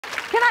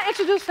Can I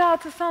introduce y'all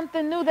to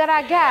something new that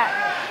I got?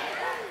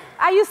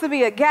 I used to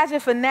be a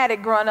gadget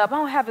fanatic growing up. I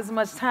don't have as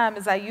much time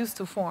as I used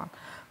to for them.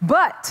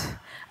 But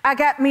I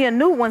got me a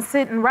new one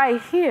sitting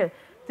right here.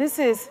 This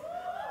is,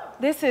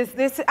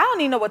 I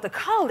don't even know what to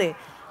call it.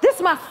 This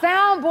is my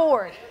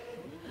soundboard.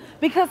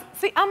 Because,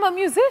 see, I'm a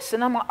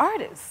musician, I'm an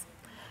artist.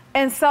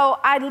 And so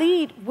I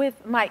lead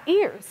with my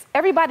ears.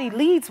 Everybody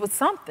leads with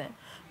something.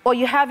 Or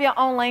you have your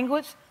own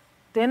language,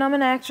 then I'm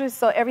an actress,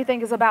 so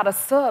everything is about a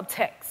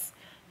subtext.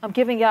 I'm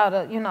giving y'all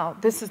the,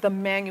 this is the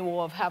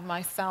manual of how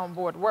my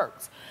soundboard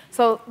works.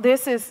 So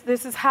this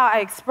is how I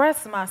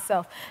express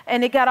myself.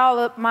 And it got all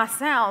of my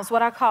sounds,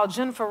 what I call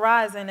Jennifer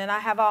Rising, and I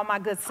have all my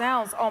good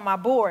sounds on my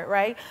board,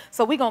 right?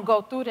 So we're gonna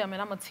go through them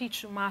and I'm gonna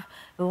teach you my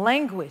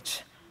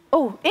language.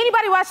 Oh,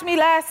 anybody watch me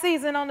last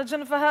season on the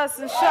Jennifer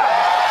Hudson show?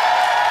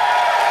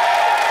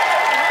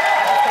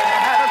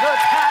 Have a good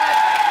time.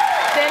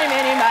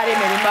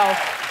 Many more.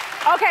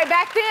 Okay,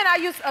 back then I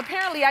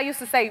used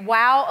to say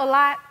wow a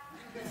lot.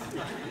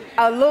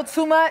 A little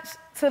too much,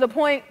 to the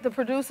point the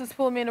producers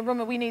pulled me in the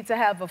room and we need to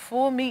have a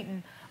full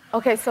meeting.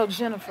 Okay, so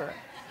Jennifer,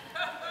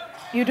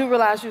 you do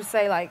realize you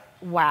say like,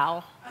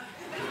 wow,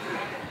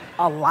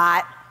 a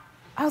lot?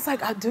 I was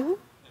like, I do?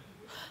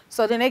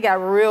 So then they got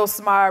real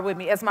smart with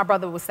me, as my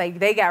brother would say,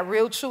 they got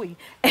real chewy,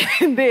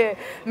 and then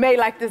made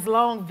like this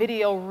long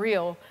video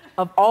reel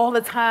of all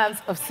the times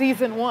of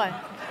season 1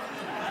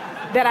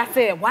 that I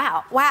said,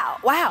 wow, wow,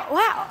 wow,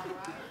 wow.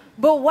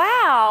 But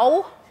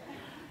wow,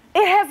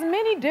 it has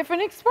many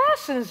different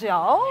expressions,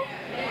 y'all,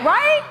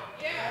 right?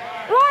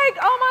 Like,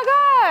 oh my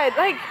God,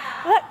 like,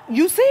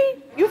 you see?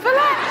 You feel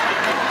that?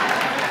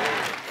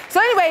 So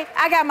anyway,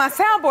 I got my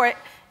soundboard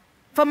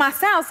for my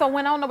sound, so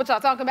when I don't know what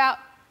y'all talking about,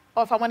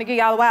 or if I want to give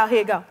y'all a wow, here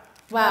you go.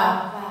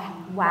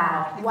 Wow,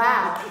 wow,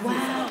 wow,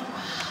 wow,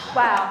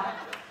 wow.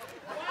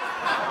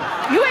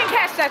 You ain't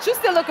catch that, you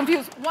still look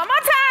confused. One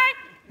more time.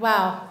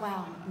 Wow,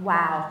 wow,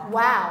 wow,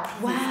 wow,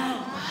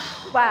 wow,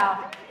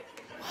 wow.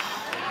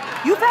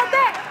 You felt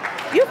that?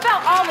 You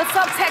felt all the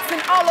subtext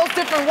and all those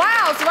different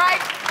wows,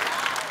 right?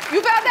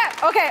 You felt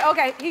that?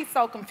 Okay, he's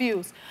so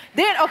confused.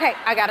 Then, okay,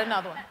 I got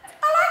another one.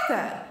 I like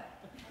that.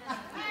 I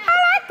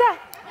like that.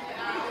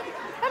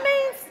 That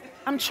means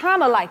I'm trying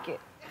to like it.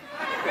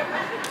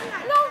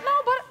 No,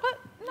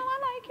 I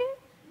like it.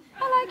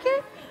 I like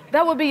it.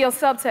 That would be your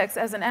subtext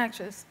as an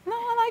actress. No,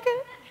 I like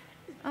it.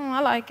 Oh,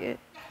 I like it.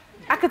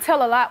 I could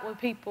tell a lot with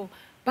people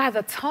by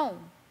the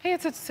tone. Pay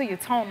attention to your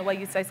tone, the way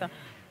you say something.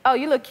 Oh,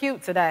 you look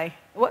cute today.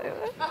 What?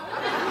 What?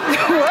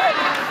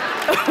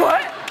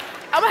 What?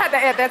 I'm gonna have to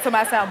add that to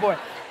my soundboard.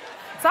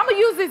 So I'm gonna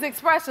use these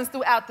expressions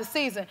throughout the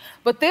season,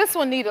 but this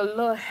one need a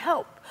little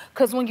help,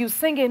 because when you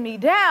singing me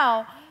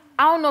down,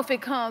 I don't know if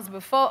it comes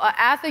before or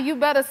after you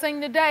better sing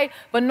today,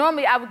 but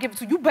normally I would give it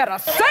to you, better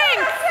sing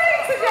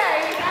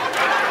today.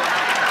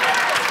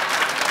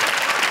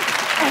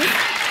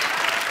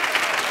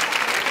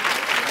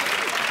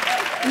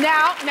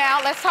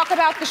 Now, let's talk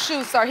about the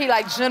shoe, sir. He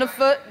like,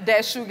 Jennifer,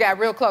 that shoe got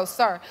real close,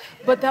 sir.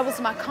 But that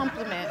was my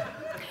compliment.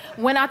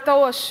 When I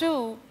throw a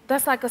shoe,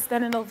 that's like a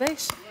standing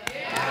ovation.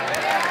 Okay?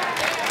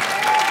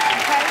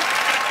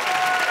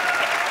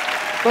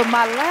 But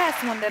my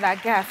last one that I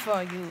got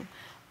for you,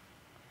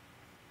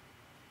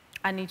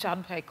 I need y'all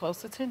to pay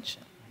close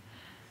attention.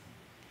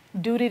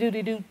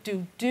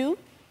 Do-de-do-de-do-do-do.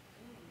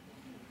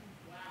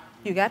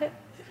 You got it?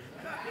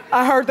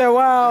 I heard that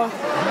wow.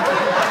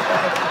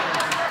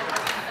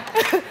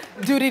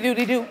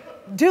 Do-de-do-de-do,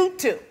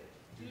 do-do.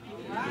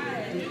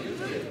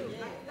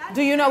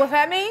 Do you know what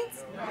that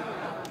means?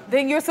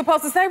 Then you're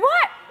supposed to say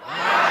what?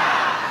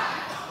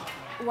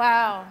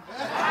 Wow.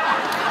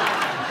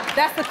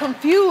 That's the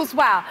confused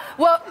wow.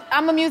 Well,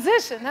 I'm a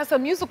musician. That's a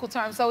musical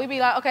term. So we'd be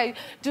like, okay,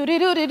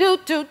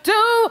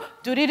 do-de-do-de-do-do-do,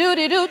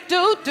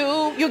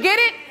 do-de-do-de-do-do-do. You get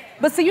it?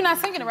 But see, you're not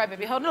singing it right,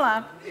 baby. Hold the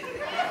line.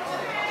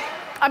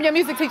 I'm your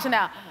music teacher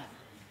now.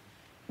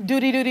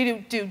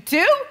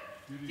 Do-de-do-de-do-do-do.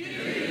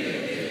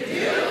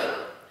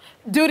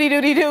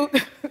 Do-de-do-de-do. Do-do.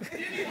 Okay,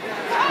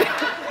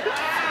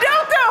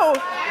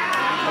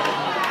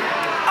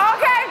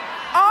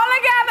 all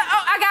together.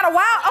 Oh, I got a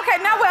wow. Okay,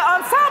 now we're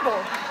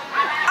ensemble.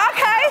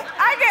 Okay,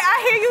 I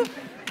hear you.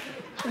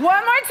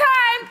 One more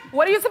time.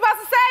 What are you supposed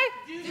to say?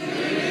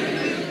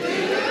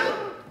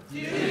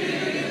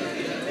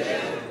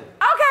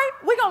 Okay,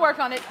 we're gonna work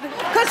on it.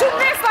 Because you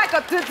missed like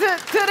a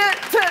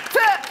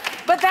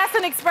but that's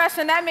an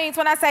expression. That means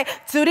when I say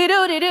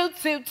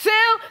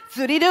doo-dee-doo-dee-doo-doo-doo,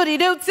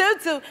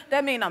 doo-dee-doo-dee-doo-doo-doo,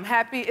 that means I'm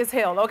happy as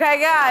hell, okay,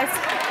 guys?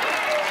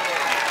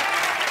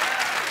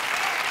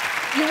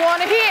 You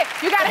wanna hear?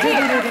 You gotta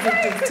hear.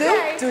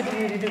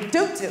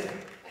 Do-dee-doo-dee-doo-doo-doo.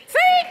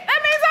 See?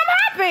 That means I'm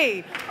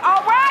happy.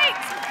 All right?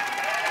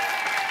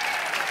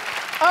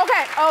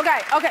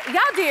 Okay.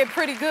 Y'all did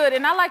pretty good,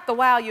 and I like the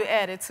wow you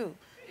added too.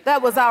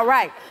 That was all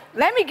right.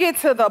 Let me get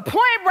to the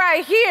point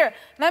right here.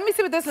 Let me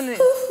see what this one is.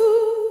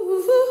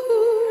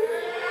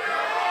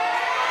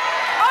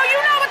 Oh, you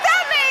know what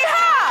that means,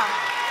 huh?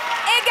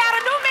 It got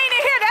a new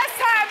meaning here.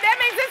 That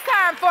means it's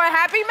time for a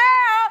happy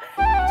mail.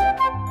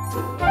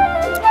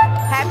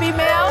 Happy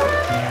mail.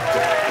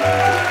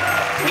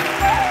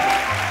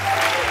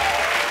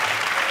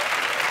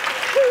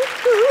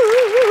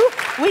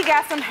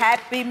 got some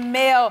happy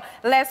mail.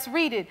 Let's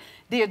read it.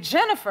 Dear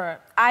Jennifer,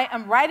 I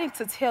am writing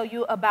to tell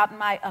you about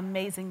my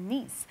amazing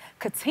niece,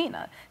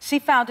 Katina. She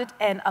founded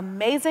an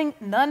amazing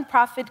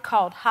nonprofit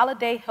called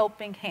Holliday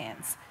Helping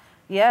Hands.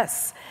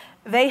 Yes,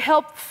 they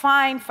help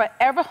find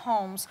forever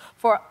homes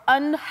for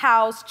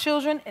unhoused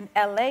children in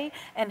LA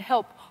and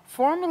help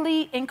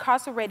formerly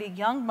incarcerated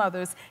young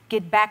mothers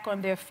get back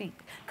on their feet.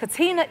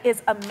 Katina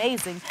is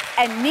amazing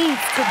and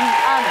needs to be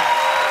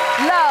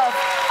honored. Love,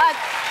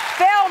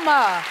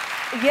 Thelma.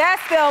 Yes,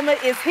 Thelma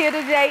is here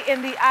today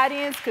in the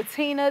audience.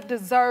 Katina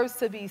deserves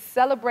to be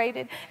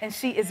celebrated, and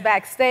she is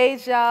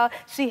backstage, y'all.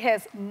 She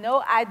has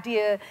no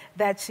idea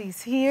that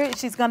she's here.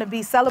 She's gonna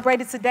be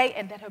celebrated today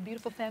and that her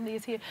beautiful family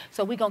is here.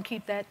 So we're gonna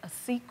keep that a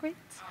secret.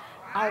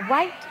 All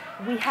right,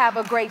 we have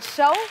a great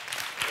show.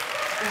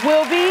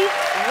 We'll be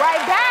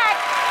right back.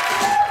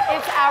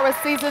 It's our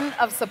season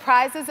of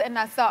surprises, and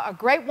I saw a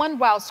great one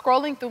while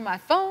scrolling through my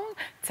phone.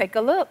 Take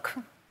a look.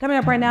 Coming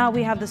up right now,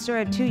 we have the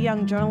story of two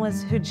young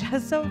journalists who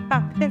just so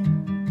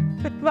happen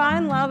to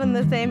find love in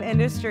the same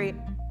industry.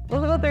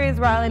 Local 3's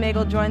Riley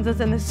Nagel joins us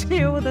in the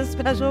studio with a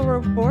special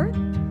report.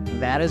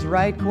 That is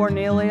right,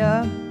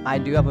 Cornelia. I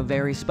do have a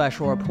very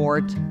special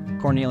report.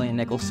 Cornelia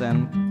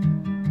Nicholson.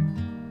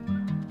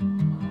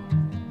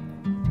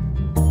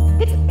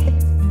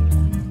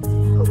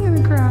 I'm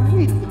gonna cry.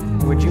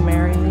 Would you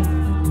marry me?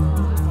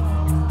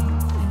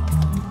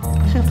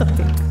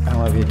 I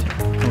love you too.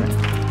 Come here.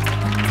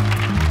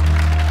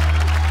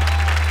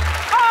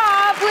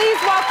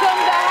 Please welcome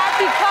the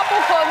happy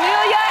couple,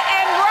 Cornelia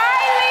and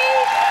Riley.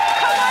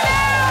 Come on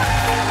out.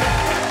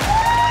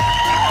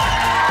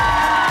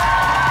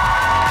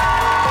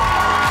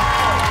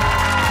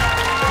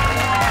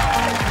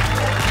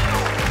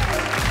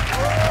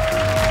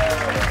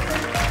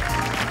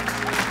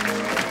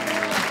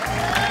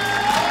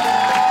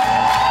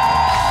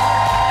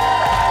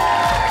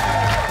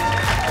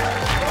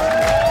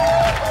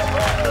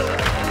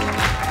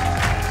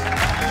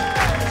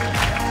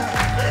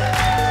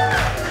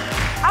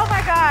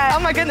 Oh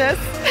my goodness.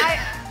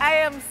 I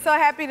am so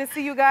happy to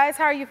see you guys.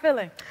 How are you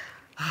feeling?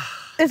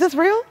 Is this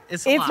real?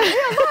 It's a lot. Real.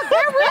 Look,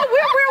 they're real.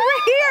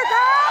 We're here,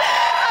 girl.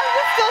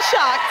 I'm still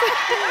shocked.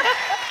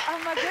 Oh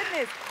my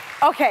goodness.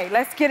 Okay,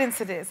 let's get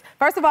into this.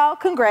 First of all,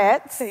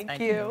 congrats. Thank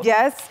you.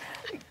 Yes.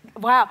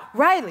 Wow.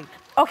 Riley.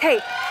 Okay.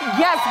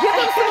 Yes, give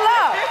them some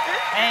love.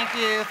 Thank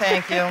you,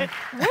 thank you.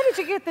 Where did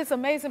you get this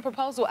amazing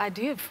proposal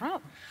idea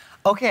from?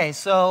 Okay,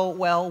 so,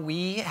 well,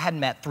 we had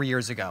met 3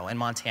 years ago in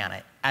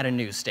Montana at a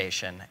news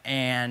station.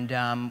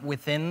 And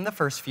within the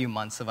first few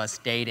months of us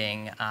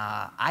dating,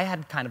 I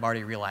had kind of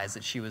already realized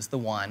that she was the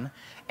one.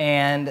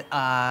 And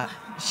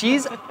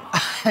she's,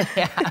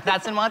 yeah,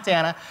 that's in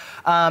Montana.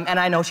 And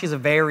I know she's a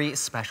very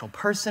special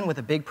person with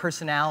a big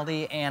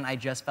personality, and I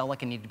just felt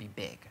like it needed to be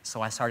big.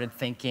 So I started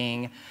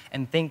thinking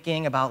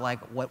about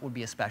like what would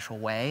be a special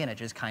way, and it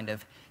just kind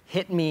of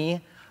hit me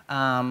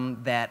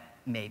that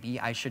maybe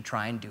I should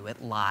try and do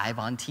it live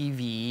on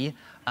TV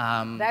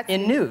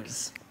in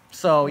news.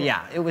 So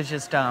yeah, it was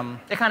just,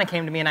 it kind of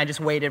came to me and I just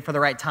waited for the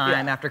right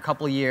time after a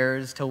couple of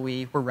years till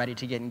we were ready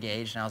to get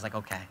engaged, and I was like,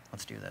 okay,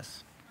 let's do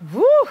this.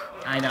 Woo!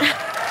 I know.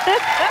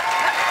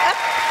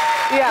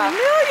 Yeah.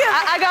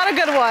 I got a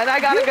good one. I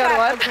got a good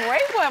one. A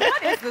great one.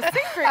 What is the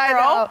secret,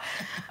 girl?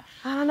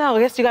 I don't know.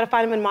 I guess you got to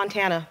find him in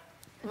Montana.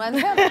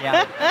 Montana.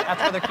 Yeah, that's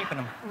where they're keeping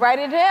them. Write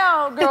it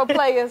down, girl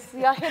players.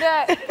 Y'all hear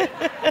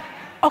that?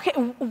 Okay,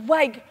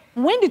 like,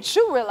 when did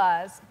you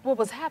realize what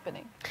was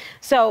happening?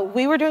 So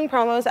we were doing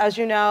promos, as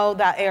you know,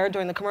 that aired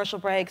during the commercial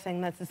break, saying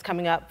this is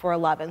coming up for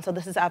 11. So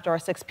this is after our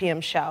 6 p.m.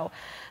 show.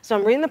 So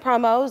I'm reading the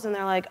promos, and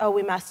they're like, oh,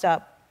 we messed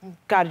up.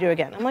 Got to do it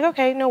again. I'm like,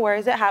 okay, no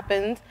worries, it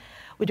happened.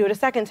 We do it a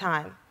second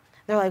time.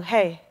 They're like,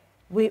 hey,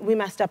 we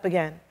messed up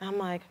again. I'm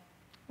like,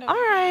 all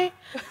right.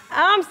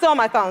 I'm still on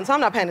my phone, so I'm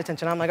not paying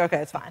attention. I'm like, okay,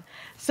 it's fine.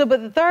 So,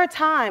 but the third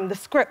time, the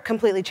script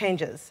completely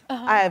changes.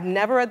 I have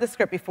never read the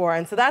script before,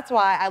 and so that's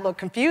why I look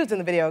confused in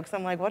the video, because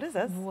I'm like, what is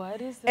this?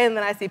 What is it? And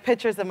then I see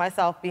pictures of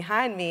myself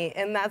behind me,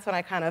 and that's when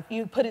I kind of...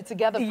 You put it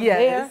together from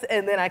yes, there?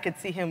 and then I could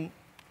see him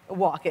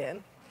walk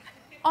in.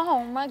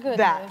 Oh, my goodness.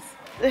 That.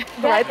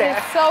 Right there.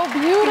 Is so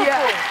beautiful.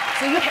 Yeah.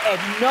 So you had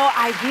no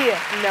idea.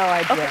 No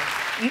idea. Okay.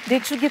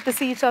 Did you get to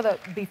see each other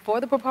before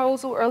the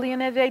proposal early in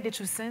the day? Did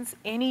you sense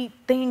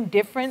anything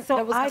different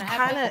that was going to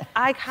happen?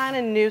 I kind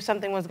of knew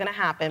something was going to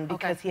happen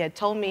because he had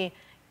told me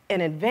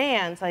in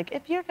advance, like,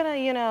 if you're going to,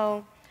 you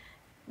know,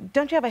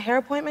 don't you have a hair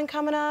appointment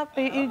coming up?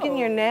 Are you getting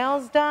your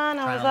nails done?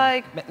 I was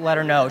like... Let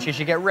her know. She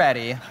should get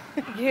ready.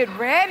 Get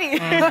ready.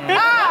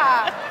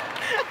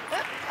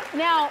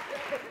 Now,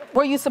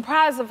 were you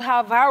surprised of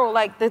how viral,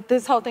 like,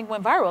 this whole thing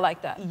went viral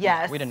like that?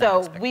 Yes. We did not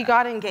expect we that.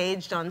 got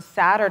engaged on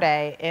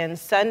Saturday, and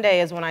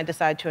Sunday is when I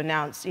decided to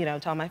announce, you know,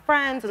 to all my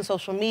friends and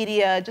social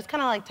media, just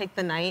kind of like take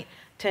the night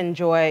to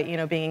enjoy, you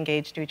know, being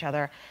engaged to each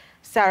other.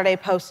 Saturday,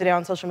 posted it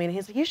on social media.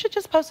 He's like, you should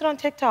just post it on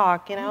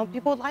TikTok, you know,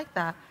 people would like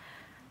that.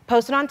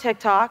 Posted on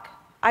TikTok.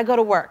 I go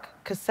to work,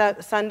 because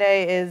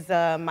Sunday is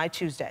my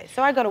Tuesday,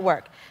 so I go to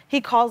work.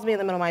 He calls me in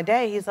the middle of my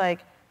day. He's like,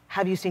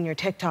 have you seen your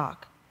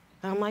TikTok?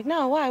 And I'm like,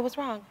 no, why? What's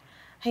wrong?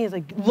 And he's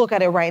like, look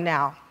at it right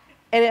now.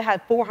 And it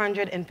had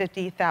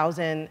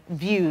 450,000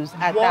 views at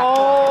that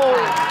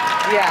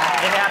point.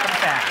 Yeah. It happened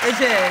fast.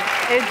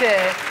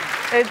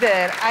 It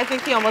did. I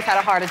think he almost had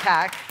a heart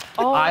attack.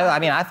 Oh. I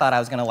mean, I thought I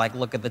was gonna like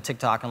look at the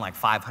TikTok and like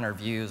 500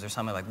 views or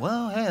something like,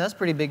 well, hey, that's a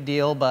pretty big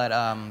deal, but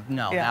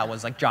no, that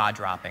was like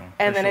jaw-dropping.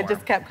 And then it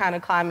just kept kind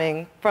of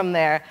climbing from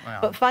there. Wow.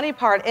 But funny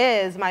part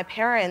is, my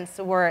parents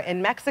were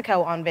in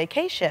Mexico on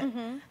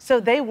vacation, so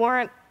they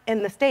weren't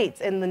in the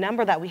States, and the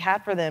number that we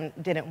had for them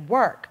didn't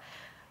work.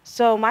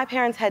 So my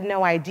parents had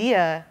no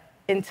idea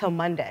until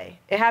Monday.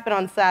 It happened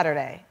on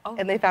Saturday,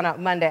 and they found out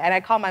Monday. And I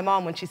called my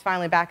mom when she's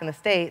finally back in the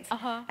States,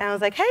 and I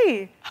was like,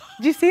 hey,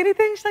 did you see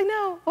anything? She's like,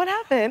 no, what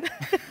happened?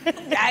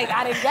 I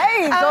got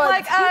engaged. I'm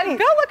like,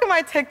 go look at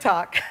my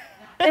TikTok.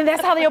 And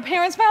that's how your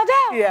parents found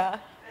out? Yeah.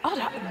 Oh,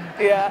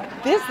 yeah.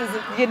 This is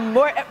getting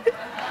more. Wow,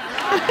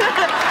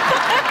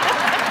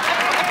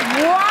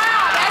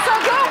 that's a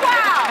good wow.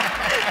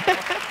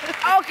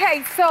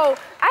 Okay, so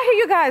I hear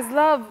you guys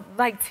love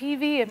like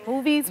TV and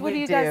movies. What do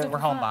you guys do? We're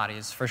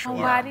homebodies for sure.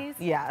 Homebodies?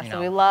 Yeah, so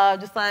we love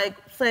just like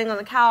sitting on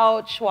the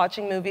couch,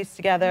 watching movies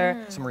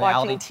together. Some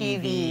reality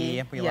watching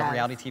TV. We love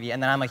reality TV.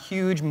 And then I'm a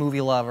huge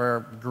movie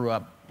lover. Grew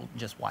up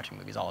just watching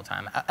movies all the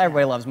time.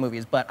 Everybody loves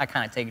movies, but I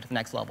kind of take it to the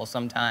next level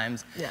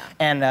sometimes. Yeah.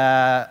 And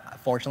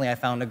fortunately, I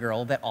found a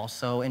girl that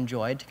also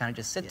enjoyed to kind of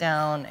just sit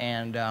down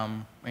and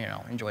you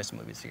know, enjoy some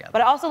movies together.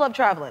 But I also love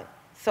traveling.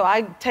 So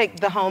I take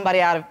the homebody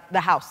out of the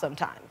house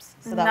sometimes,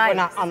 so that we're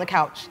not on the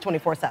couch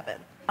 24/7.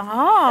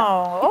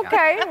 Oh,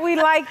 okay. We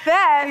like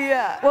that.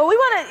 Yeah. Well, we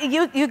want to,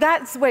 you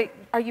guys, wait,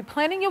 are you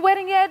planning your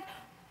wedding yet?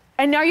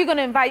 And are you going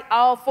to invite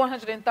all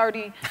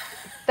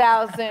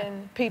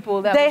 430,000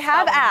 people that They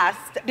have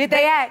asked. Did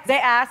they ask? They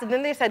asked, and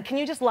then they said, can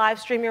you just live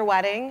stream your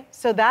wedding?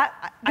 So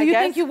that, Do you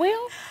think you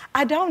will?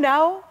 I don't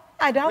know.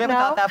 I don't We haven't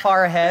got that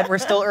far ahead. We're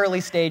still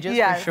early stages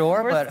for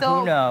sure, but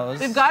who knows?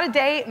 We've got a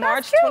date,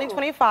 March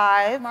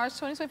 2025. March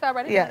 2025,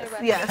 right? Yes,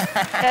 yes.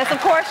 Yes, of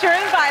course, you're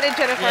invited,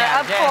 Jennifer,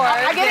 of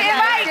course. I get an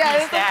invite?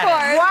 Yes, of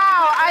course.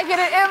 Wow, I get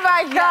an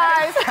invite,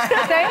 guys.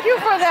 Thank you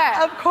for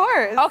that. Of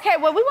course. Okay,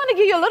 well, we want to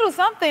give you a little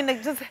something to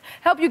just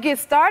help you get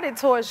started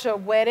towards your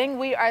wedding.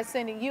 We are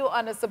sending you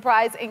on a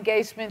surprise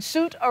engagement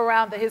shoot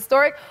around the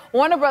historic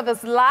Warner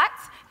Brothers lot.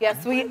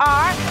 Yes, we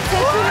are. Since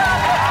you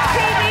love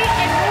TV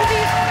and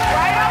movies,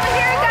 right over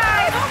here,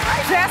 guys,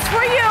 just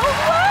for you.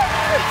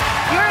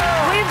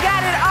 We've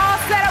got it all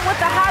set up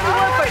with the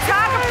Hollywood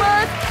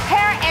photographers,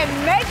 hair and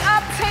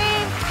makeup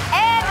team,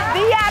 and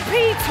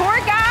VIP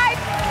tour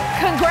guide.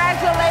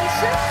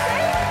 Congratulations.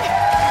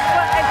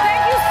 And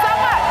thank you so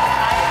much.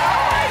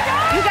 Oh my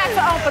God. You got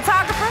your own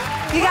photographer.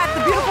 You got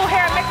the beautiful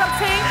hair and makeup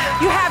team.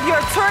 You have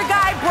your tour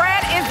guide.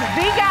 Brad is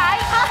the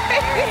guy.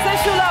 Since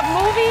you love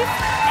movies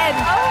and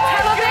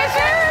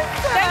television,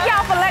 thank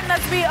y'all for letting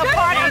us be a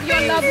part of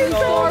your lovely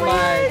story.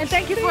 And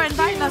thank you for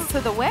inviting us to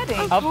the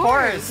wedding. Of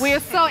course. We are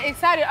so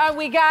excited, aren't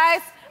we,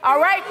 guys? All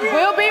right,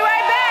 we'll be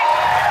right back.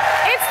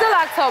 It's still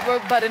October,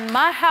 but in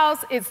my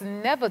house, it's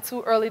never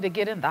too early to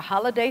get in the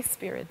holiday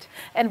spirit.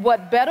 And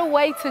what better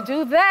way to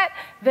do that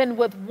than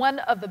with one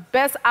of the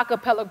best a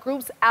cappella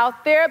groups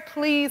out there?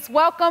 Please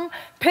welcome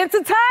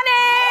Pentatonix.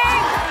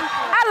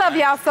 I love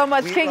y'all so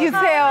much. Can you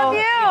tell?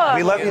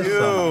 We love you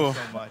so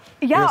much.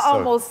 Y'all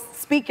almost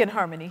speak in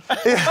harmony.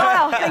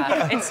 Well,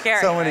 it's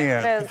scary. So many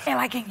And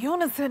like in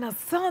unison or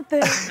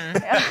something.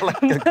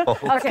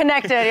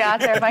 Connected, yeah,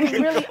 terrifying.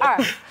 You really are.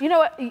 You know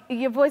what?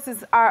 Your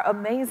voices are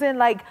amazing.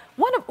 Like,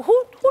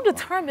 who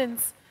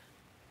determines,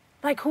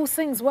 like, who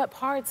sings what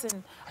parts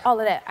and all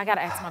of that? I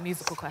gotta ask my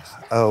musical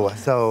question. Oh,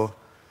 so,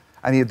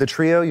 I mean, the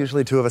trio,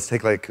 usually two of us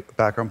take, like,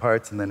 background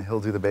parts, and then he'll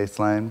do the bass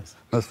line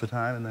most of the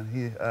time, and then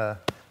he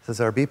says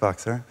our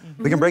beatboxer.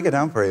 We can break it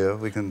down for you.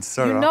 We can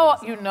start it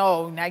off. Now you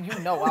know I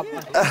want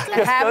this to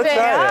Let's happen. try it.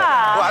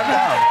 Well, I'm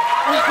down.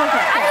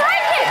 I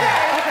like it.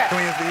 Okay. Can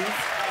we use these?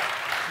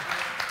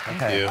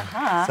 Thank you.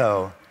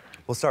 So,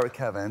 we'll start with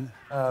Kevin,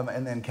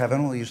 and then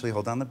Kevin will usually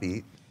hold down the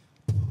beat.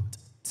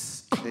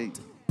 Hey.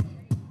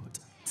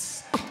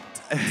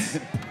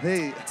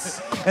 Hey.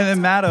 And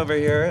then Matt over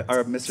here,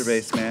 our Mr.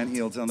 Bassman, he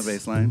holds down the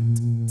bass line.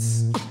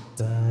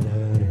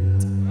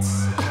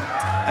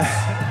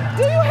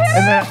 Do you hear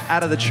And then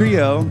out of the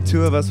trio,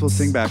 two of us will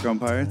sing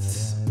background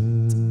parts.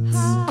 And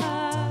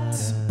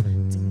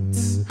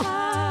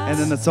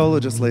then the solo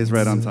just lays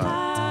right on top.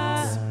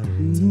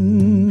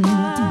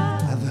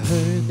 I've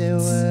heard there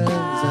was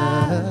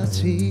a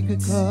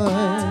secret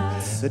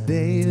chord, the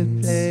day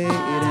we played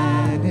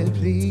and it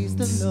pleased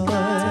the Lord.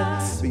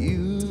 But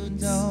you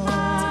don't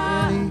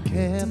really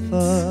care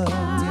for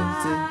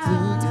music, do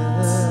you?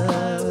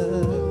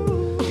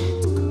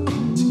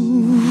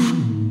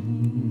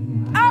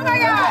 Oh my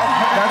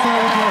God! That's all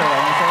we do.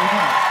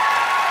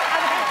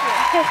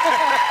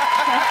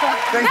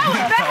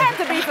 That had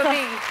to be for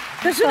me.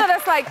 Because you know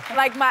that's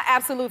like my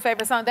absolute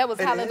favorite song. That was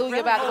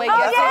Hallelujah, by the way. Oh,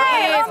 Yes,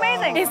 yay! it is.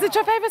 Amazing. Is it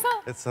your favorite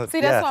song?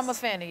 See, that's why I'm a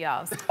fan of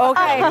y'all's.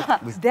 Okay,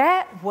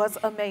 that was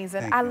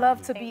amazing. Thank I you.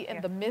 love to be in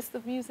the midst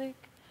of music.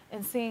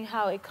 and seeing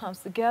how it comes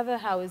together,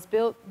 how it's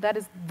built. That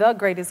is the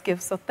greatest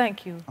gift, so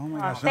thank you. Oh my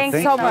gosh, Thanks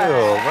thank so you. much.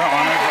 We're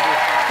honored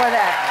for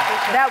that.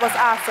 That was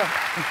awesome.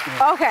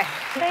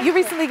 Okay, you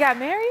recently got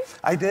married?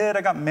 I did,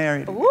 I got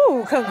married.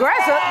 Ooh,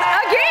 congratulations.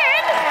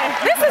 Again,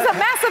 this is a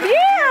massive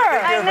year.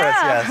 I know.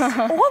 Yes.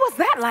 What was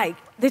that like?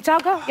 Did y'all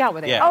go? Y'all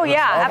were there. Yeah. Oh,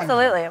 yeah,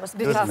 absolutely. It was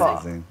It was beautiful.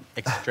 amazing.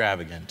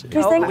 Extravagant.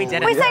 We sang, we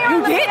did it. We sang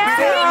on the Did?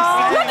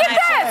 piano. Look at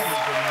this.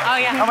 Oh,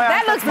 yeah. Oh my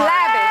That gosh, looks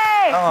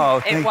lavish. Oh,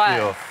 thank was.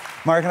 you.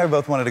 Mark and I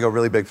both wanted to go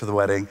really big for the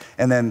wedding.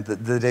 And then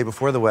the day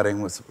before the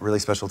wedding was really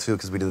special too,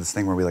 because we did this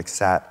thing where we like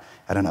sat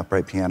at an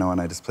upright piano and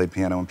I just played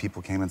piano and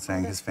people came and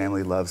sang. His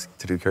family loves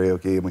to do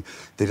karaoke. And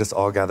they just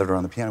all gathered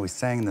around the piano. We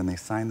sang and then they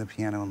signed the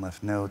piano and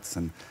left notes.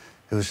 And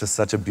it was just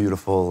such a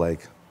beautiful,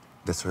 like,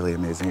 this really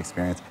amazing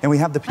experience. And we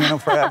have the piano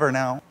forever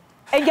now.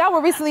 And y'all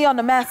were recently on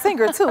The Masked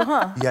Singer too,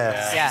 huh?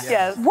 Yes.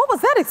 Yes. What was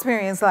that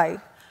experience like?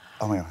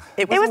 Oh my God.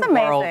 It was a amazing.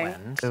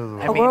 whirlwind. It was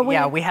a I mean, whirlwind?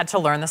 yeah, we had to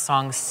learn the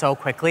song so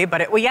quickly,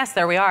 but well, yes,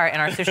 there we are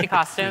in our sushi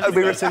costumes.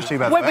 We were sushi,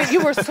 by the Wait, way. but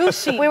you were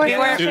sushi. We were We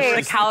were sushi.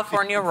 the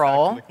California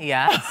roll,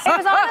 yes. It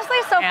was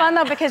honestly so Yeah. fun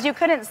though because you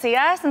couldn't see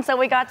us, and so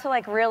we got to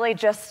like really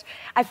just.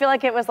 I feel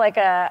like it was like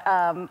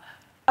a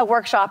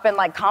workshop in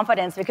like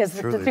confidence because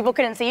Truly. if people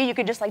couldn't see you, you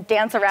could just like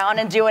dance around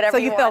and do whatever So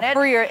you you felt wanted.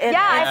 freer inside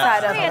I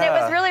of felt free, it. and it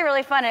was really,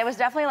 really fun. It was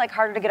definitely like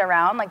harder to get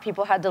around. Like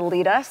people had to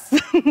lead us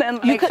and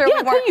make sure we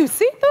could weren't you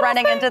see through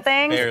running those into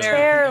things.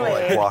 Barely.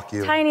 Like, walk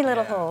you. Tiny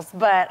little holes,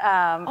 but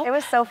it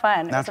was so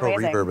fun. Natural it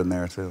was amazing. reverb in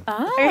there too.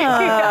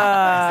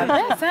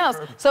 That sounds.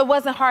 So it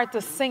wasn't hard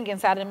to sing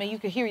inside of them, and you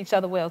could hear each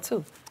other well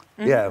too.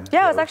 Yeah.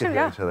 Yeah, it was we actually- could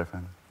hear yeah. each other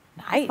fine.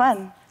 Nice.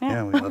 Fun.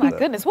 Yeah, we Oh loved my it.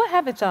 goodness, what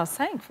haven't y'all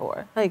sang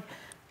for? Like,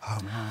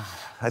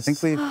 I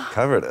think we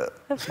covered it.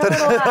 We've covered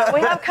a lot.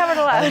 We have covered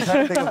a I'm lot.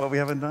 trying to think of what we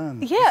haven't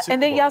done. yeah,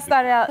 and then y'all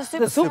started out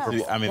the Super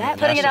Bowl. I mean,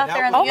 Putting it out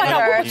there in the Oh my God,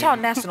 universe. what would y'all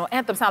national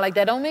anthem sound like?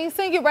 That don't mean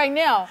sing it right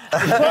now.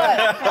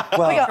 But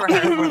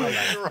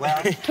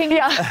Well, can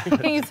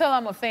you tell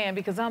I'm a fan?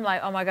 Because I'm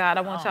like, oh my God,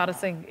 I want y'all to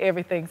sing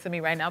everything to me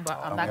right now, but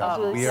I'm not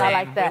gonna do it. We I are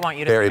like We that. want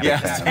you to very sing.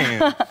 big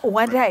fan.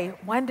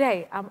 One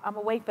day, I'm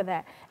gonna wait for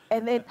that.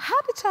 And then, how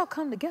did y'all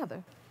come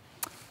together?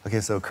 Okay,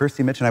 so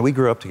Kirsty, Mitch, and I, we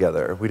grew up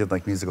together. We did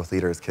like musical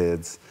theater as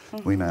kids.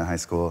 We met in high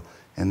school.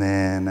 And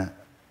then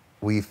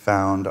we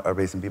found our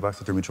bass and beatbox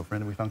with our mutual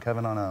friend, and we found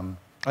Kevin on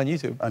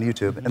YouTube.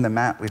 YouTube. And then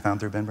Matt we found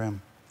through Ben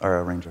Bram,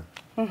 our arranger.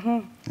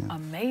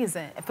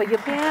 Amazing. For your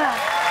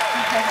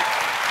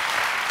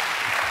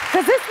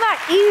Because it's not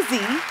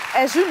easy,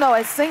 as you know,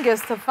 as singers,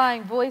 to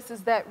find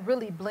voices that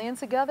really blend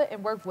together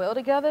and work well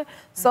together.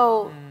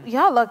 So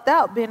y'all lucked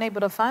out being able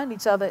to find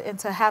each other and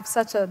to have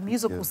such a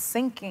musical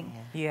syncing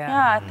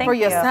Yeah, thank for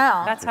your you.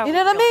 sound. That's how you we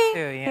know what I feel mean?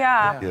 too,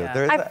 Yeah. Yeah,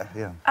 there is that,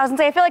 yeah. I was gonna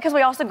say, I feel like because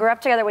we also grew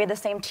up together, we had the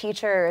same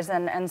teachers,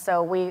 and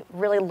so we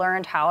really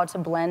learned how to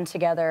blend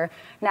together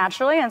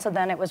naturally, and so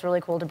then it was really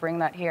cool to bring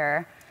that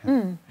here.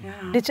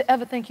 Did you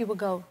ever think you would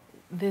go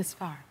this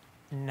far?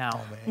 No.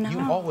 You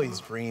always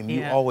dream,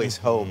 you Yeah. always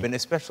hope, and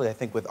especially I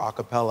think with a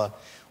cappella,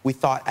 we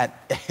thought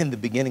in the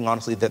beginning,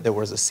 honestly, that there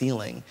was a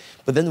ceiling.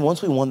 But then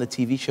once we won the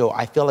TV show,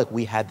 I feel like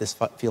we had this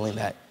feeling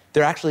that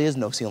there actually is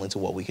no ceiling to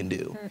what we can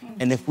do.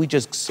 And if we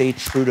just stay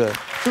true to,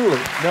 truly,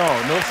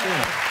 no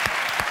ceiling.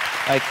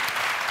 Like,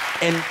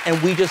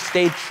 and we just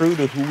stayed true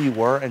to who we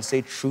were and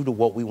stayed true to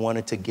what we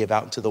wanted to give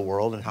out into the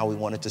world and how we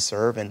wanted to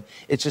serve. And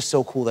it's just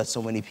so cool that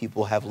so many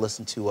people have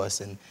listened to us,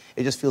 and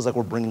it just feels like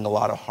we're bringing a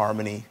lot of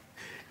harmony,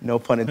 no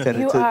pun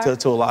intended,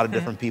 to a lot of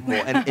different people.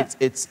 And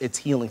it's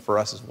healing for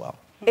us as well.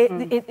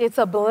 It's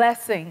a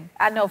blessing.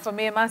 I know for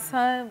me and my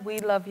son, we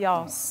love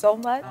y'all so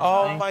much.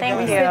 Oh my Thank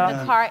We God. you. sit in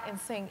the car and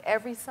sing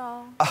every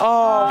song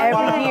Oh,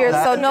 every year.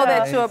 So know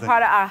that you're a amazing.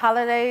 part of our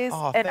holidays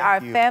Oh, and thank our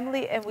you.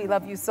 family, and we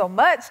love you so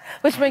much,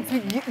 which makes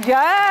me,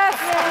 yes.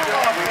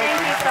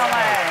 Thank you so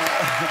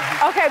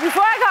much. Okay,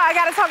 before I go, I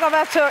got to talk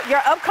about your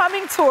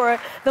upcoming tour,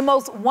 the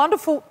most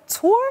wonderful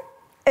tour.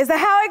 Is that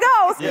how it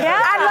goes? Yeah.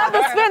 I love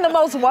to spend the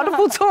most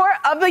wonderful tour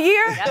of the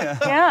year.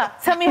 Yeah.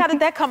 Tell me, how did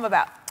that come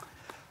about?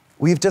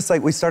 We've just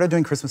we started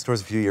doing Christmas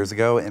tours a few years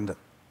ago, and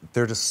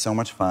they're just so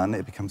much fun.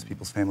 It becomes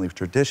people's family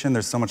tradition.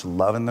 There's so much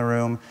love in the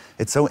room.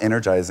 It's so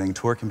energizing.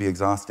 Tour can be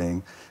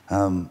exhausting,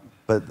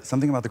 but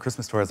something about the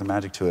Christmas tour has a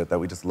magic to it that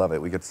we just love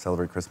it. We get to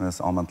celebrate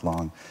Christmas all month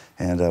long,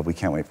 and we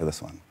can't wait for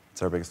this one.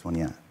 It's our biggest one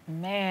yet.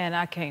 Man,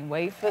 I can't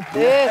wait for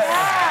this.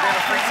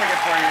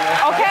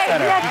 Okay,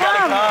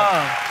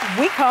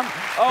 we come.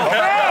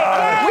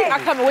 We are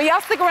coming. Will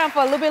y'all stick around for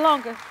a little bit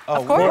longer?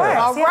 Of course. course.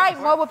 All right,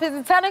 more with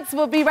Pentatonix.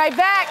 We'll be right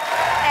back.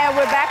 And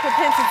we're back with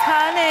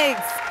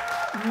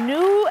Pentatonix.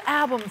 New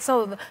album,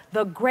 so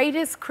the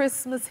greatest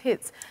Christmas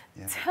hits.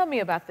 Tell me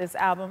about this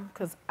album,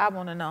 because I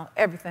want to know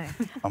everything.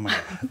 Oh my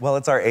God. Well,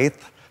 it's our 8th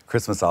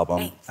Christmas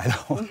album. I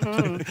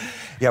know.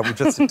 Yeah, we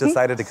just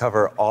decided to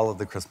cover all of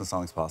the Christmas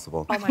songs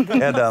possible. Oh my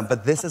goodness. And,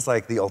 but this is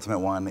like the ultimate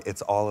one.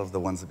 It's all of the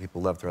ones that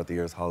people love throughout the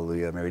years.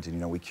 Hallelujah, Mary Jane. You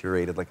know, we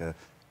curated like a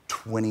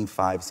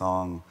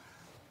 25-song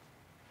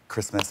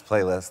Christmas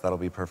playlist that'll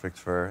be perfect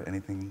for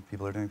anything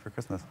people are doing for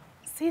Christmas.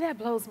 See, that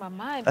blows my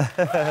mind.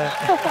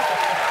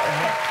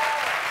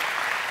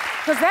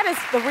 Because that is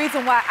the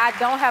reason why I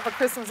don't have a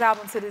Christmas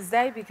album to this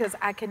day, because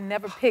I can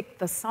never pick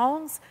the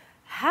songs.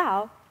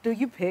 How do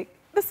you pick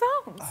the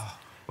songs? Oh,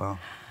 well.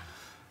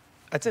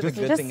 I'd say the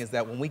good thing is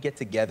that when we get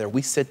together,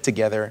 we sit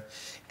together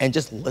and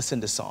just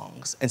listen to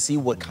songs and see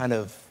what kind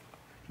of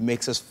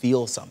makes us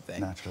feel something.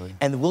 Naturally.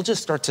 And we'll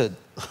just start to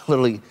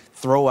literally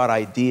throw out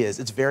ideas.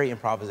 It's very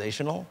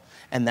improvisational,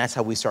 and that's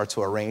how we start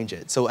to arrange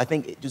it. So I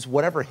think just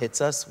whatever hits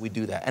us, we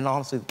do that. And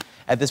honestly,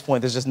 at this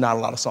point, there's just not a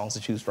lot of songs to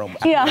choose from.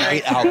 Yeah.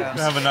 8 albums.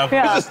 You have enough.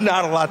 Yeah. There's just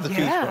not a lot to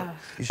choose from.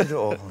 You should do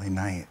Oh Holy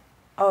Night.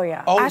 Oh,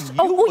 yeah.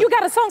 Oh, you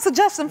got a song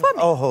suggestion for me?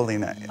 Oh Holy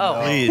Night. Oh,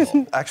 Please.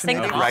 Actually,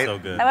 Sing maybe it. right So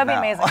good. That would be now.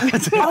 amazing.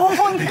 Oh,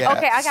 Holy Yes.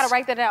 Okay, I gotta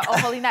write that down. Oh,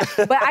 Holy Night.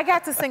 But I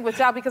got to sing with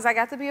y'all because I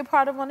got to be a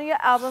part of one of your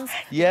albums.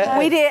 Yes.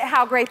 We did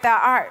How Great Thou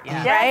Art,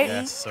 right?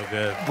 Yes, so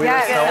good.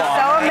 Yes.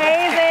 So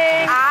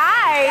amazing.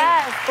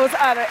 I was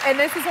honored. And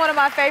this is one of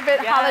my favorite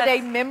Yes.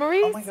 holiday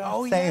memories. Oh my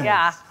God. Same.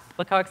 Yeah.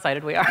 Look how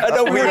excited we are. I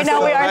know, I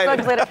know we are so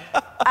excited.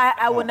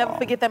 I will never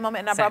forget that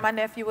moment. And I Same. brought my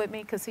nephew with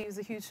me because he was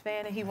a huge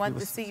fan and he wanted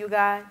to see you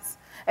guys.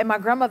 And my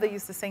grandmother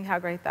used to sing How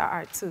Great Thou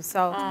Art too.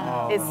 So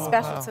it's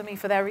special to me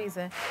for that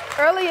reason.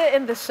 Earlier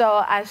in the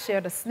show, I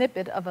shared a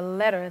snippet of a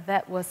letter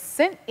that was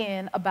sent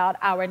in about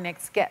our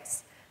next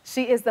guest.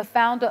 She is the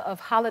founder of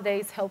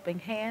Holliday's Helping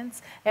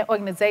Hands, an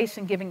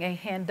organization giving a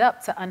hand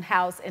up to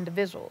unhoused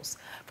individuals.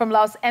 From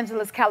Los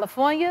Angeles,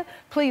 California,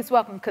 please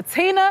welcome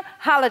Katina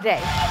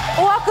Holiday.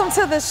 Welcome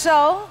to the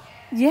show.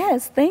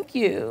 Yes, thank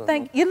you.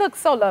 You look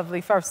so lovely,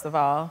 first of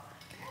all.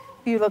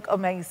 You look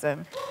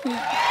amazing. Thank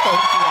you, I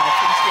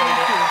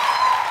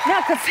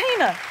Now,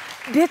 Katina,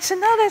 did you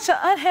know that your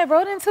aunt had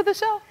wrote into the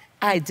show?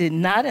 appreciate it. I did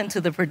not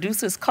until the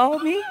producers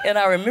called me, and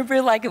I remember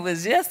it like it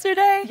was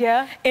yesterday.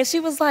 Yeah. And she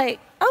was like,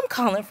 I'm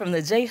calling from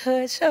the J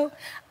Hud show.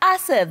 I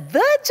said,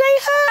 the J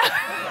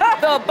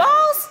Hud? The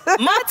boss?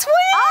 My twin?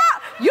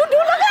 You do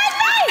look like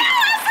me!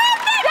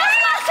 That's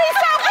why she's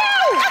so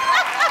cute!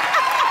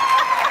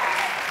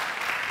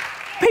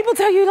 People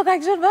tell you you look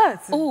like Jim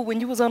Hudson. Ooh, when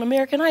you was on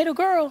American Idol,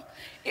 girl.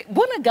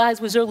 One of the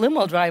guys was your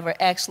limo driver,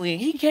 actually.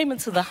 He came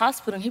into the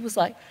hospital, and he was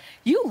like,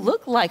 you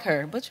look like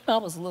her. But you know, I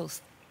was a little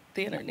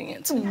thinner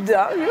then, too.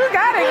 No, you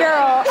got it,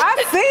 girl.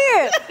 I see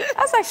it.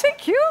 I was like, she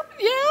cute.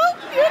 Yeah,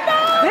 you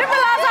know. Didn't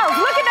realize I was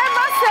looking at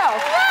myself.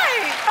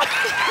 Right.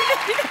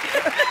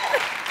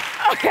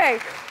 Okay,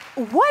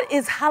 what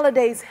is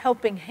Holliday's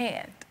Helping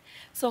Hand?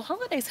 So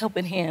Holiday's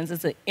Helping Hands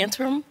is an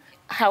interim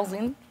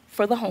housing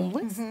for the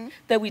homeless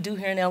that we do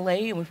here in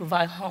LA, and we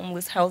provide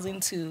homeless housing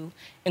to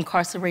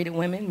incarcerated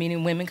women,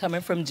 meaning women coming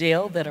from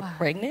jail that are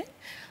pregnant,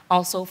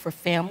 also for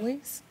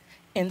families,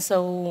 and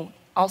so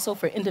also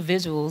for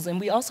individuals. And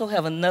we also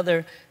have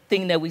another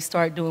thing that we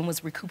started doing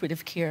was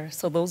recuperative care.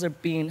 So those are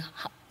being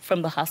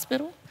from the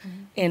hospital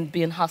and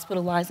being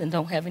hospitalized and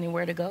don't have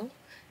anywhere to go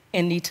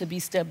and need to be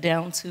stepped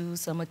down to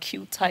some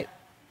acute type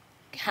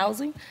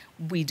housing.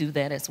 We do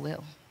that as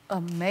well.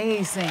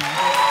 Amazing.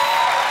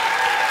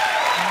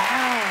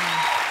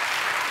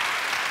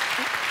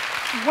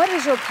 What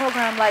is your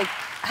program like?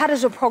 How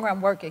does your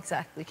program work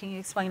exactly? Can you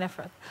explain that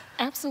further?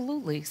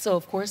 Absolutely. So,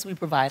 of course, we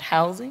provide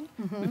housing,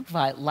 we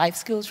provide life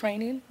skills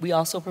training, we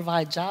also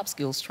provide job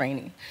skills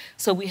training.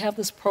 So we have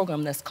this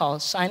program that's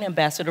called Shine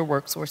Ambassador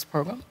Worksource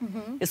Program.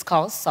 It's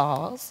called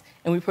SAWS,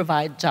 and we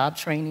provide job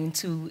training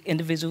to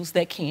individuals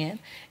that can.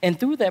 And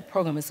through that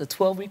program, it's a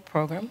 12-week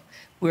program.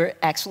 We're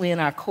actually in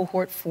our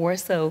cohort 4,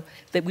 so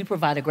that we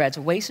provide a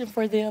graduation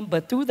for them,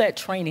 but through that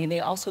training, they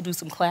also do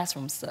some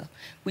classroom stuff.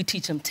 We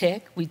teach them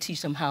tech, we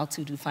teach them how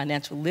to do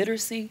financial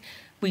literacy,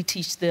 we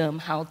teach them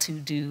how to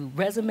do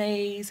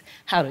resumes,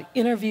 how to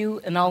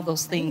interview, and all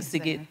those things to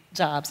get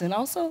jobs. And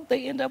also,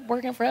 they end up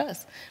working for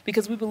us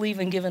because we believe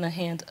in giving a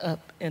hand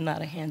up and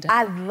not a handout.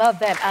 I love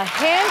that. A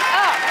hand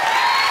up,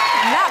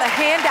 not a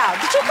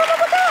handout. Did you come up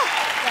with that?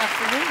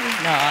 Absolutely.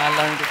 No, I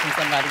learned it from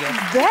somebody else.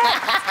 That,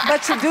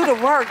 but you do the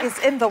work. It's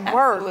in the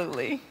work.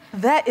 Absolutely.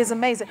 That is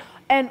amazing.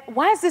 And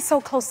why is this so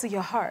close to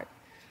your heart?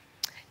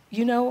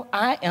 You know,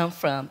 I am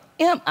from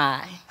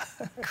MI,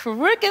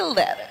 cricket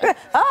letter.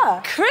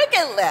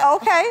 Cricket letter.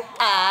 Okay.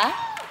 I,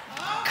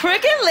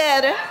 cricket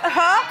letter.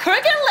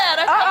 Cricket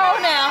letter. Come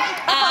on now.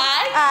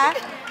 I,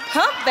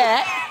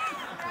 humpback.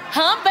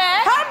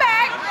 Humpback.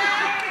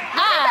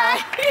 I.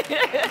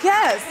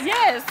 Yes.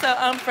 Yes, so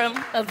I'm from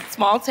a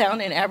small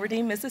town in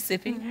Aberdeen,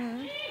 Mississippi.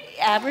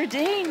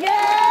 Aberdeen,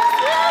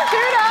 yes.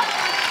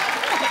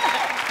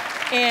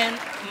 And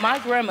my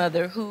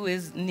grandmother, who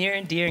is near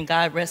and dear, and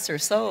God rest her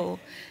soul,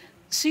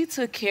 she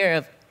took care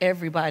of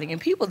everybody. And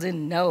people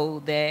didn't know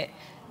that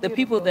the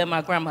people that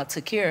my grandma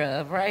took care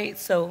of, right?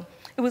 So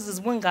it was this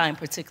one guy in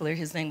particular,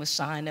 his name was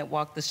Shine, that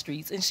walked the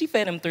streets, and she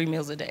fed him 3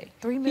 meals a day.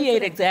 3 meals He a ate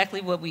day.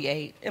 exactly what we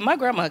ate. And my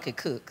grandma could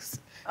cook.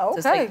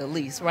 to say the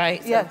least,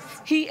 right? Yes.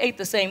 So he ate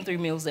the same 3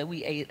 meals that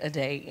we ate a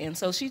day. And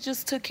so she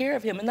just took care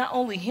of him. And not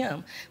only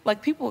him,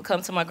 like people would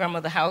come to my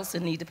grandmother's house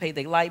and need to pay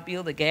their light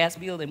bill, their gas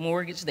bill, their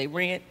mortgage, their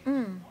rent.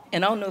 And I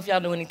don't know if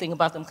y'all know anything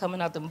about them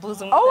coming out the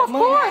bosom. Oh, of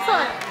course.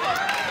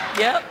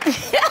 Yep.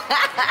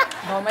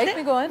 Don't make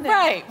me go in there.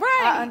 Right,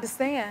 right. I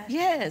understand.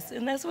 Yes,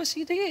 and that's what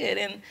she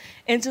did.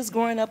 And just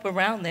growing up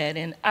around that.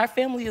 And our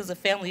family is a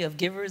family of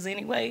givers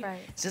anyway. Right.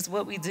 It's just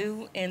what we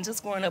do. And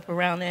just growing up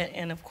around that.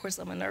 And of course,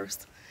 I'm a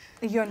nurse.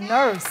 You're a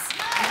nurse.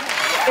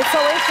 It's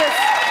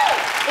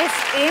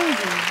in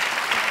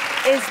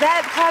you. Is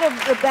that part of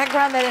the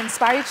background that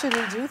inspired you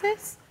to do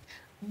this?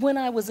 When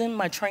I was in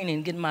my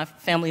training, getting my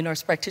family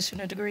nurse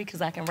practitioner degree,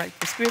 because I can write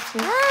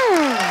prescriptions.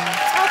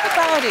 Talk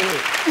about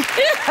it. You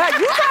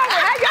probably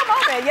have your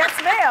moment. Yes,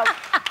 ma'am.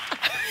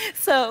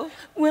 So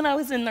when I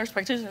was in nurse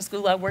practitioner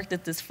school, I worked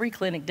at this free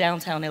clinic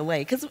downtown LA.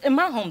 Because in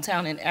my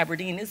hometown in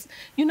Aberdeen, it's,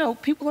 you know,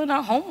 people are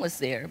not homeless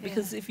there.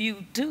 Because if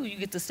you do, you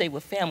get to stay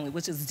with family,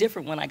 which is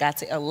different when I got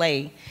to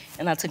LA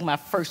and I took my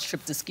first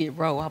trip to Skid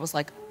Row. I was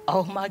like,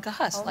 oh my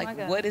gosh,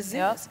 what is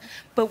this?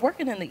 But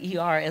working in the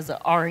ER as an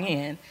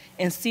RN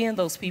and seeing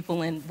those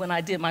people, and when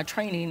I did my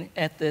training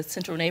at the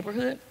Central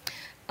Neighborhood,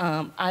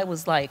 I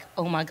was like,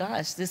 oh my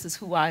gosh, this is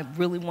who I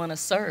really want to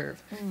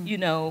serve, you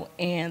know?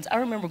 And I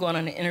remember going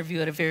on an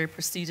interview at a very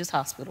prestigious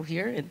hospital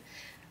here,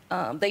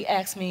 and they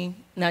asked me,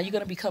 now you're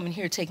going to be coming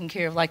here taking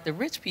care of like the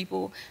rich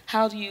people.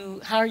 How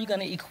are you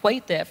going to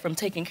equate that from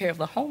taking care of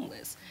the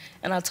homeless?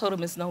 And I told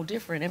them it's no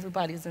different.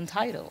 Everybody's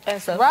entitled.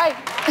 That's right.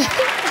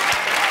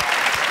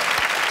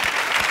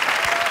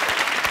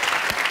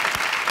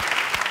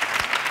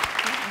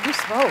 You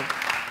spoke.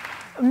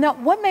 Now,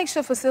 what makes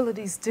your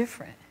facilities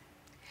different?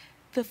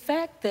 The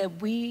fact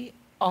that we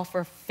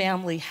offer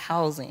family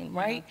housing,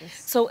 right?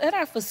 So at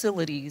our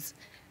facilities,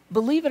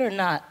 believe it or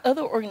not,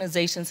 other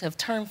organizations have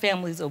turned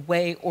families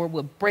away or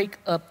would break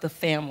up the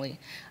family.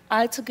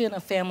 I took in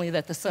a family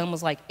that the son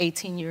was like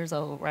 18 years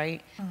old,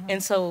 right?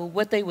 And so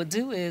what they would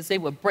do is they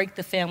would break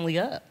the family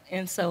up.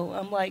 And so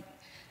I'm like,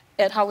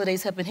 at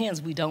Holiday's Helping Hands,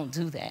 we don't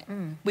do that.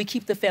 We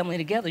keep the family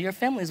together. Your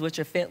family is what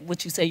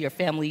you say your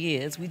family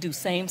is. We do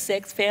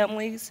same-sex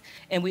families,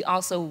 and we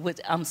also, what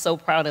I'm so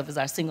proud of, is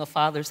our single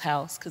father's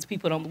house, because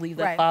people don't believe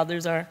that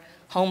fathers are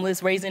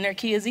homeless raising their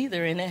kids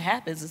either, and it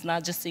happens. It's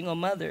not just single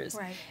mothers.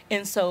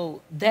 And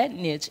so that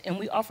niche, and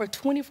we offer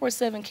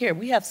 24/7 care.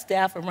 We have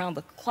staff around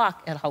the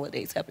clock at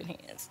Holiday's Helping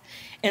Hands.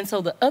 And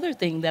so the other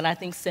thing that I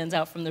think stands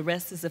out from the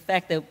rest is the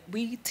fact that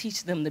we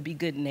teach them to be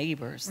good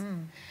neighbors.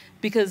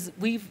 Because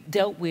we've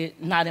dealt with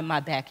not in my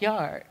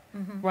backyard,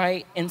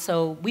 right? And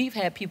so we've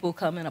had people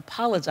come and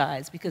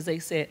apologize because they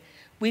said,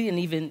 we didn't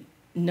even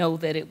know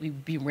that it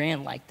would be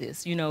ran like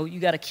this. You know, you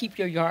got to keep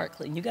your yard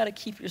clean. You got to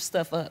keep your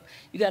stuff up.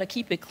 You got to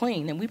keep it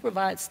clean. And we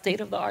provide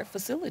state-of-the-art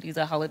facilities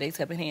at Holiday's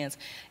Helping Hands.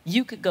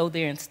 You could go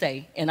there and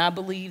stay. And I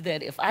believe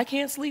that if I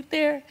can't sleep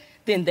there,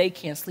 then they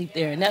can't sleep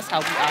there. And that's how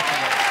we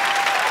operate.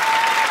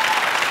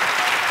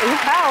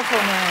 It's powerful,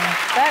 man.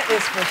 That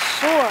is for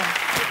sure.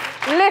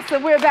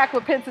 Listen, we're back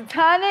with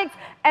Pentatonix,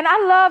 and I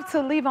love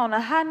to leave on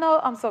a high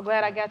note. I'm so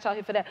glad I got y'all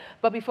here for that.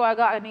 But before I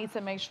go, I need to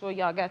make sure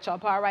y'all got y'all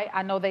part right.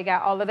 I know they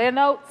got all of their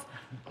notes.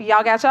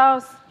 Y'all got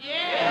y'all's?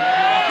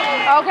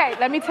 Yeah. Okay,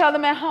 let me tell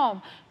them at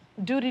home.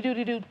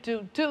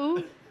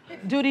 Do-de-do-de-do-do-do.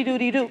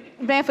 Do-de-do-de-do.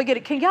 Man, forget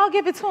it. Can y'all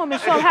give it to them and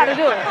show them how to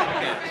do it?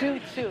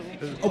 Do-do.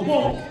 A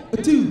 1, a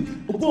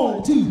 2, a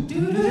 1, 2.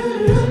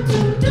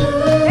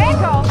 There you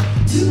go.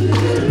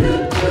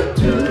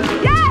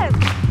 Yes!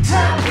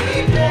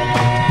 Happy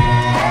birthday!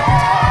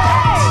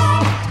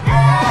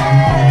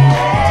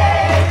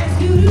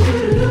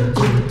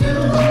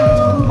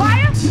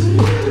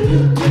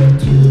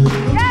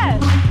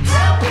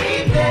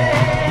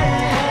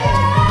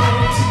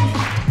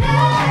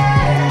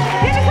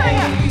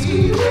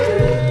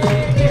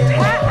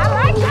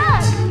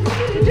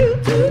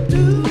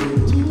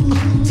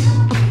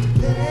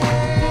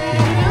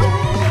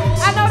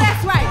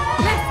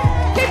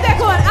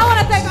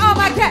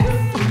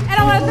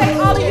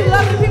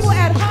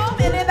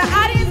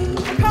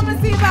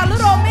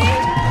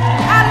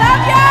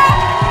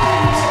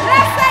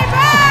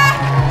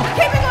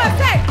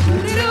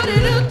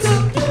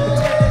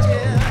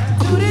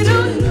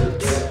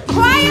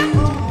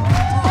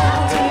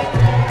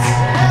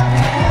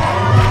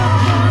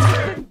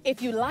 If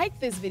you like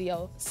this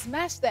video,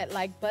 smash that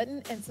like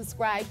button and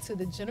subscribe to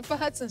the Jennifer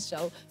Hudson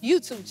Show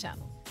YouTube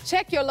channel.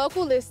 Check your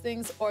local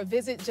listings or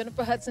visit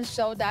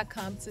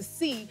jenniferhudsonshow.com to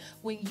see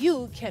when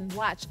you can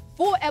watch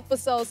full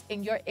episodes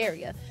in your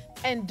area.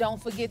 And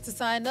don't forget to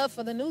sign up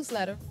for the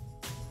newsletter.